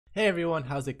Hey everyone,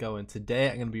 how's it going? Today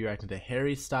I'm going to be reacting to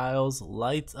Harry Styles'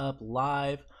 Lights Up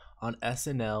live on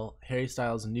SNL. Harry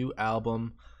Styles' new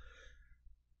album.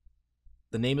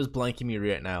 The name is blanking me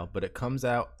right now, but it comes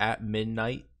out at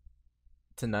midnight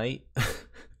tonight.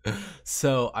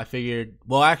 So I figured,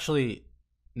 well, actually,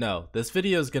 no, this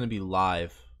video is going to be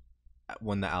live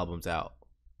when the album's out.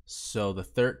 So the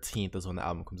 13th is when the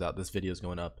album comes out. This video is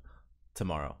going up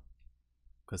tomorrow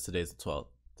because today's the 12th.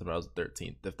 Tomorrow's the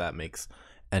 13th, if that makes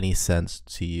any sense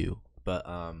to you. But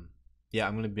yeah,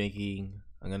 I'm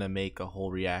gonna make a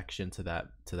whole reaction to that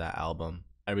album.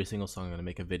 Every single song I'm gonna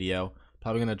make a video.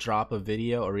 Probably gonna drop a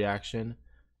video, a reaction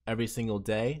every single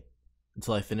day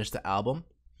until I finish the album.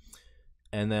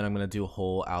 And then I'm gonna do a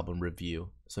whole album review.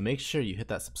 So make sure you hit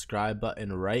that subscribe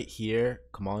button right here.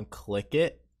 Come on, click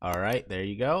it. All right, there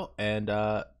you go. And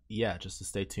yeah, just to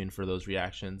stay tuned for those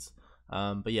reactions.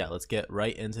 But yeah, let's get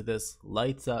right into this.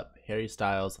 Lights Up, Harry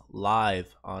Styles,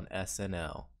 live on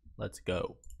SNL. Let's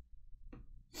go.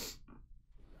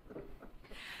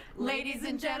 Ladies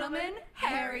and gentlemen,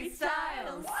 Harry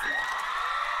Styles.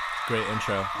 Great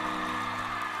intro.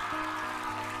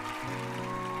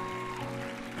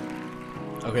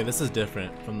 Okay, this is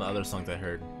different from the other songs I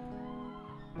heard.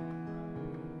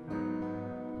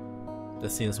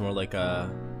 This seems more like a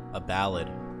ballad.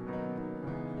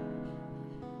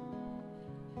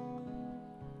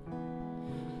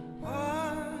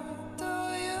 What do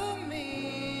you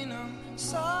mean? I'm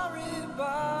sorry,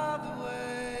 by the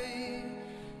way.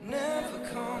 Never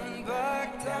coming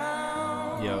back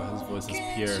down. Yo, his voice is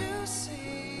pure. Can't you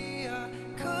see I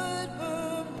could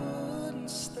but wouldn't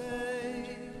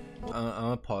stay? I'm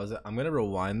gonna pause it. I'm gonna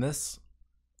rewind this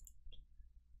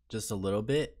just a little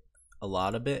bit, a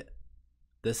lot of it.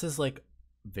 This is like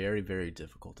very, very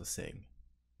difficult to sing.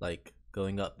 Like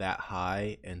going up that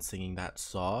high and singing that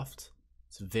soft.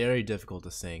 It's very difficult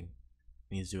to sing.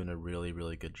 And he's doing a really,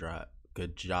 really good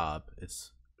job.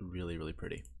 It's really, really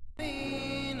pretty.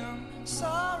 I'm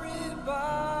sorry,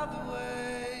 by the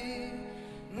way.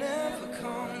 Never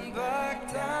coming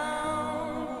back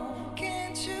down.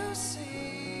 Can't you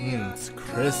see? It's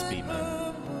crispy,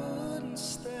 man.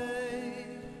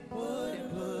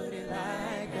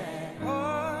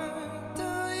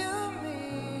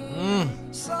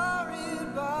 Sorry,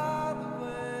 by the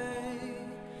way,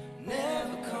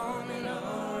 never coming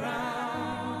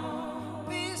around.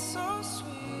 Be so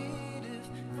sweet if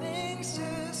things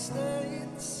just stay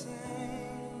the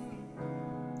same.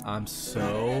 I'm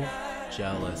so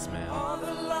jealous, man. All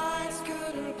the lights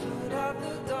couldn't put out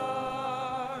the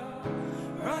dark,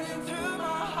 running through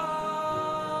my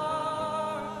heart.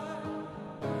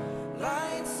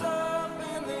 Lights up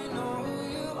and they know who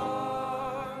you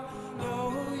are. Know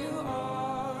who you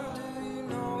are. Do you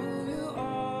know who you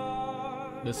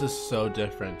are? This is so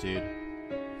different, dude.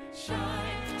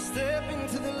 Shine. Step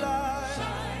into the light.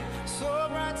 Shine. So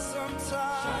bright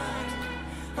sometimes.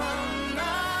 I'm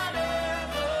not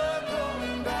ever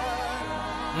going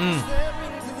back. Step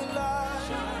into the light.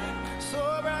 Shine.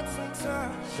 So bright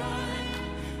sometimes. Shine.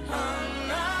 I'm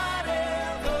not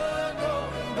ever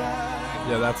going back.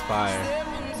 Yeah, that's fire. Step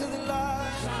into the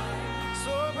light. Shine.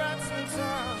 So bright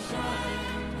sometimes. Shine.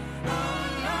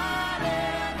 I'm not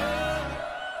ever.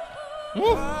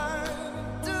 Woo. What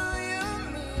do you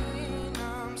mean?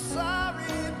 I'm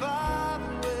sorry, by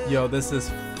the way. Yo, this is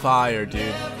fire, dude.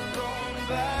 Never going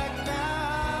back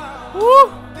now. Woo!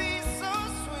 Be so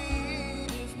sweet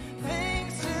if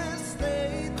things just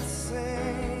stay the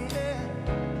same.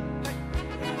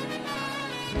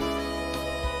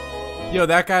 Yo,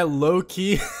 that guy low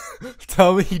key.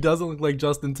 Tell me he doesn't look like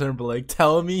Justin Timberlake.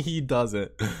 Tell me he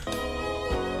doesn't.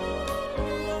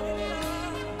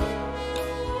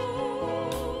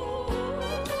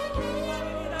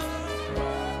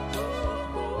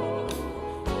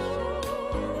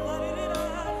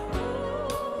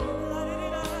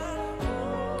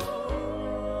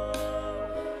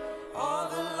 All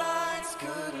the lights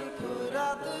couldn't put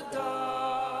out the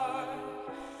dark,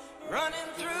 running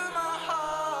through my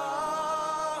heart.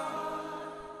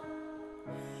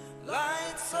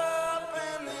 Lights up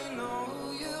and they know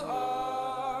who you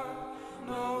are.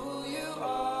 Know who you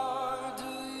are.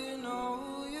 Do you know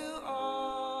who you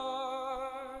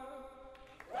are?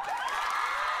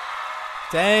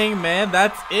 Dang, man,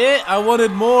 that's it. I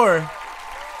wanted more.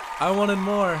 I wanted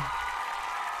more.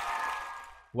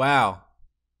 Wow.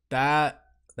 That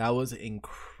was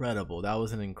incredible. That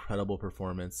was an incredible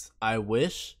performance. I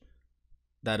wish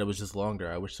that it was just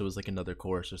longer. I wish there was like another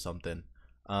chorus or something.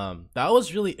 That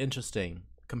was really interesting.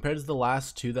 Compared to the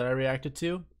last two that I reacted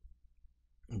to,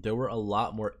 there were a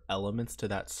lot more elements to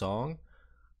that song.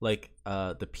 Like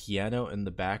the piano in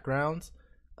the background.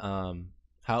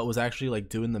 how it was actually like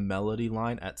doing the melody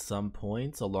line at some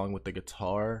points along with the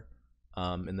guitar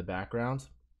in the background,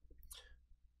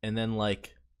 and then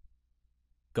like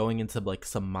going into like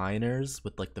some minors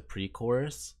with like the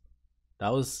pre-chorus.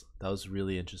 That was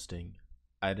really interesting.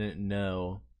 I didn't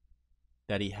know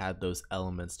that he had those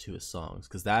elements to his songs,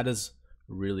 because that is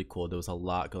really cool. There was a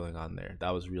lot going on there.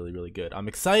 That was really, really good. I'm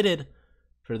excited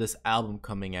for this album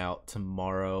coming out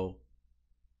tomorrow.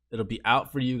 It'll be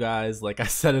out for you guys. Like I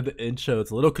said in the intro,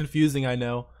 it's a little confusing, I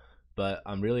know, but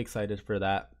I'm really excited for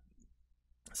that.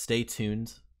 Stay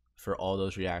tuned for all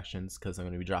those reactions, because I'm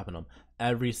going to be dropping them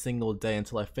every single day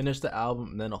until I finish the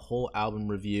album, and then a whole album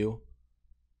review.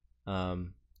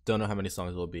 Don't know how many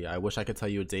songs it will be. I wish I could tell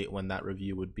you a date when that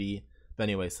review would be. But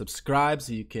anyway, subscribe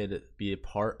so you could be a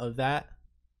part of that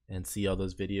and see all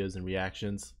those videos and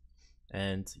reactions.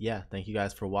 And yeah, thank you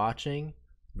guys for watching.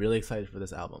 Really excited for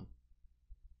this album.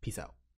 Peace out.